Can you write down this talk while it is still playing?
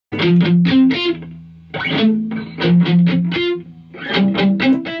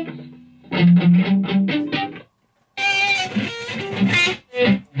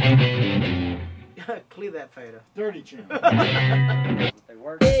Clear that fader. Dirty channel. They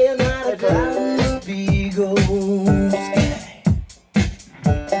work.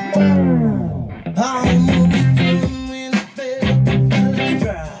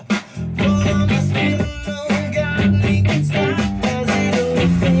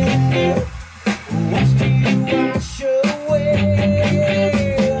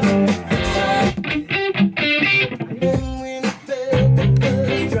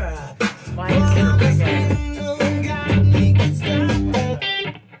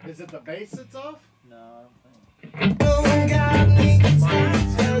 Is it the bass that's off? No, I don't think.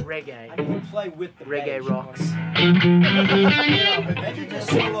 Reggae. I need to play with the Reggae bass. rocks. Yeah, but then you just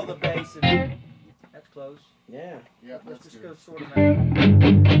solo the bass and that's close. Yeah. Yeah, Let's that's just good. go sort of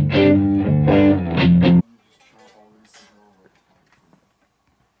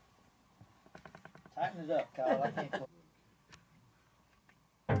tighten it up, Kyle. I can't.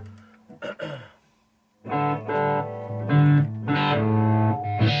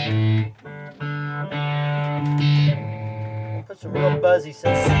 Put some real buzzy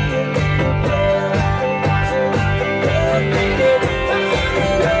sounds.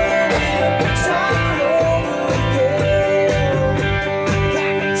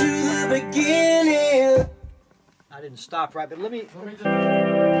 I didn't stop right, but let me just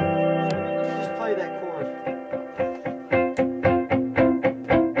play that chord.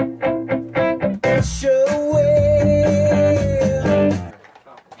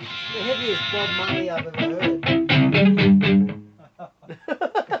 The heaviest Bob Marley I've ever heard.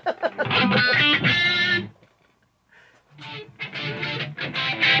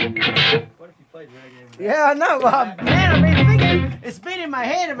 What if you played reggae? Yeah, I know. Well, man, I've been thinking. It's been in my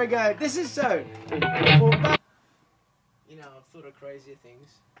head. And I go, this is so. You know, I've thought of crazier things.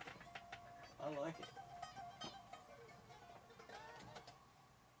 I like it.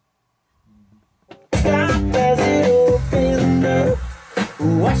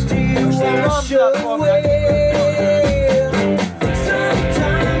 Push the drums up for me.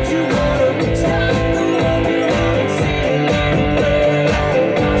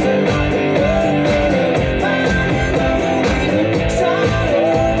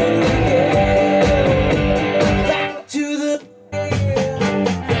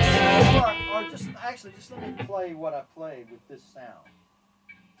 Or just actually, just let me play what I played with this sound.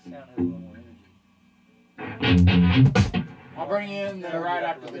 Sound has a little more energy. I'll bring you in there right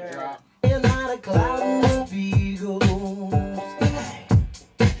after the drop.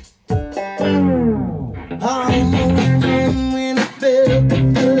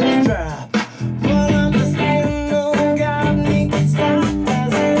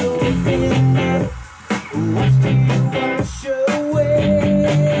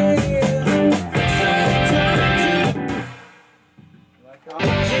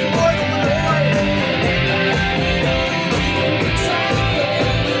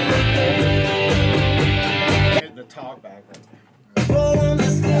 Hit the talk back right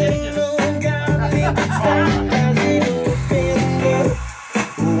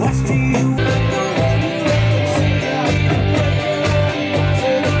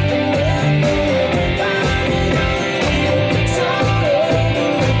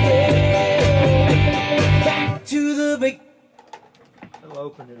It'll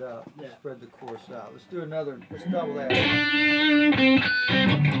open it up. Spread the chorus out. Let's do another. Let's double that.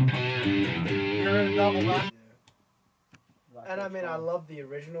 You're in a double back. And I mean, I love the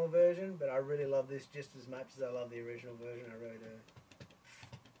original version, but I really love this just as much as I love the original version. I really do.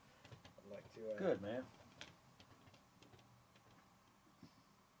 I'd like to. Good, man.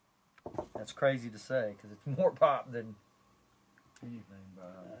 That's crazy to say because it's more pop than anything.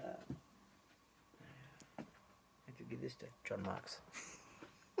 But I have to give this to John Marks.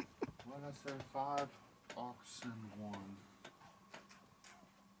 What did I say? 5 aux and 1.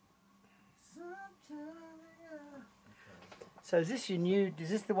 So is this your new? Is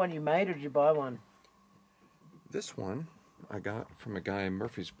this the one you made, or did you buy one? This one I got from a guy in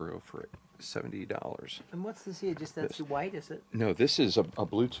Murfreesboro for $70. And what's this here? Just that's your weight, is it? No, this is a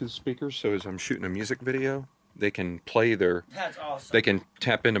Bluetooth speaker, so as I'm shooting a music video, they can play their, that's awesome. they can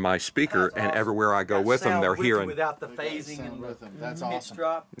tap into my speaker, That's and awesome. everywhere I go That with them, sound they're with you hearing. without the They got phasing sound and with the them. That's pitch awesome.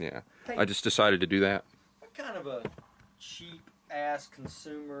 drop. Yeah, Hey, I just decided to do that. what kind of a cheap ass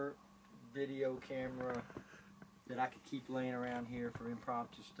consumer video camera that I could keep laying around here for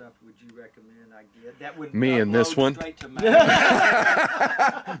impromptu stuff would you recommend I get? That would Me and this upload one. straight to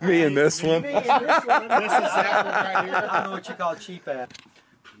Me and this one. Me and this one. This is that one right here. I don't know what you call cheap ass.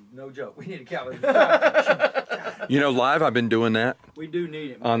 no joke. We need a cowbell. You know, live I've been doing that We do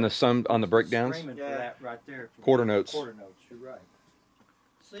need it. on the breakdowns. Screaming for that right there. Quarter notes. Quarter notes. You're right.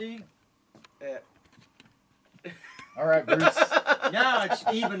 See? All right, Bruce. Now it's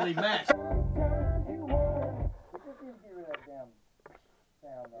evenly matched.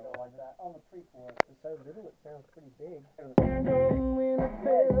 On the pre-chorus, it's so little, it sounds pretty big.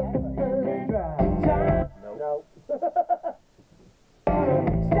 No.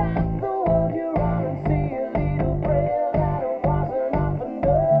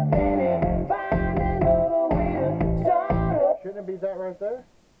 Shouldn't it be that right there?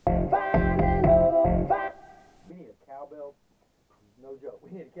 We need a cowbell. No joke. We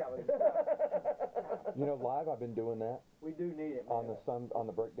need a cowbell. You know, live I've been doing that We do need it. on the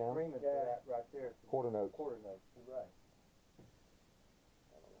breakdown. Screaming for that right there. Quarter notes. Quarter notes. You're right.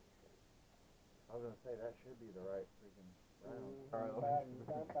 I was gonna say that should be the right freaking round. All right, let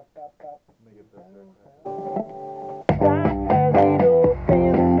me get this right.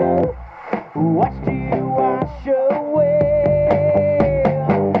 Watch you wash away.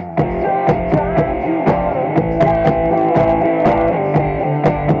 Sometimes you wanna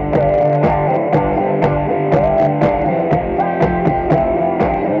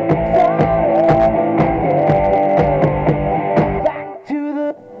back to the.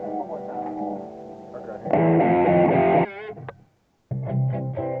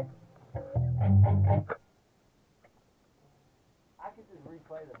 I could just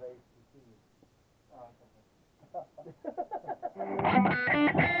replay the bass and see.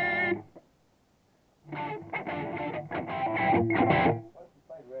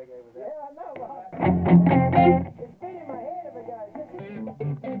 Reggae with that. Yeah, I know. It's been in my head every guy.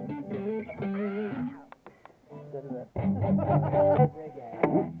 Reggae.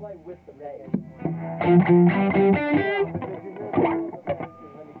 Play with the reggae.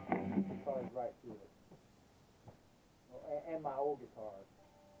 Right through it. And my old guitar.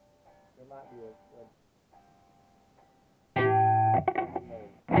 There might be that's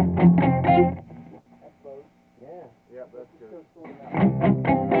both. Yeah. Yep, that's good.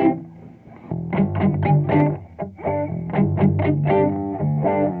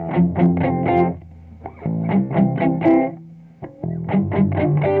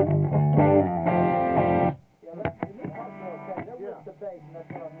 Yeah, but the new part's okay. They're with the bass, and that's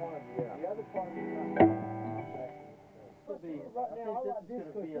what I'm wanting. Yeah. The other part is not. Right now, I like this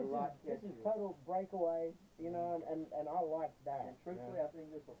because this is total breakaway, you know, and I like that. And truthfully, I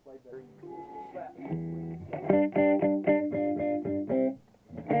think this will play better.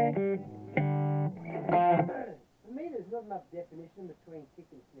 For me, there's not enough definition between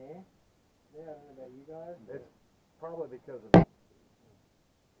kick and snare. Yeah, I don't know about you guys. It's probably because of. I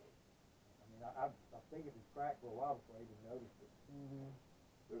mean, I think it was cracked for a while before I even noticed it.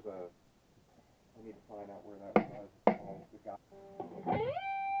 There's a. I need to find out where that was. Oh, the guy.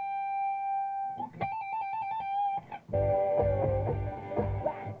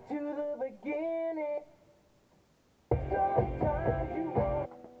 Back to the beginning. Sometimes you want.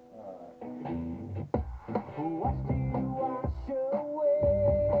 What do you wash away?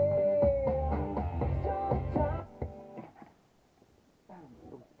 Sometimes.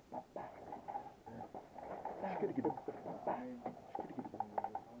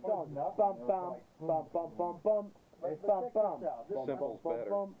 Bum bum bum bum bum bum. Bum bum. Simple's better.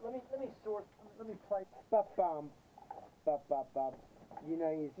 Let me source. Let me play. Bum bum bum bum bum. You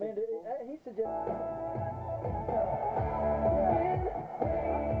know you. Man, he suggested.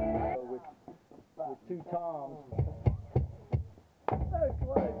 With two toms. So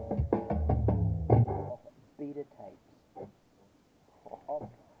close. Beta tapes. Of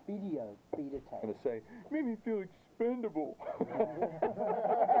video beta tapes. I'm gonna say, made me feel expendable.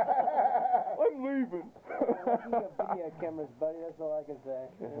 I'm leaving. You got video cameras, buddy. That's all I can say.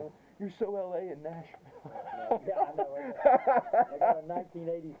 You're so LA in Nashville. Yeah, I know. I got a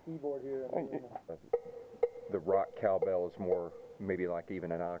 1980s keyboard here. The rock cowbell is more, maybe like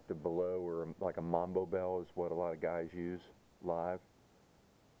even an octave below, or like a mambo bell is what a lot of guys use live.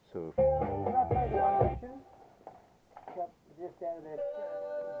 So. Can I play the audition? Just out of that.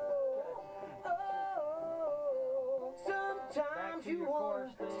 Sometimes you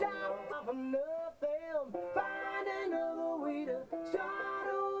want to stop from nothing, find another way to start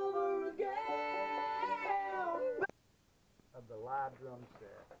over again. Of the live drum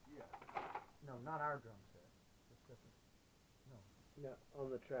set. Yeah. No, not our drum set. It's different. No, on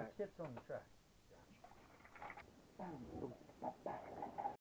the track. It sits on the track.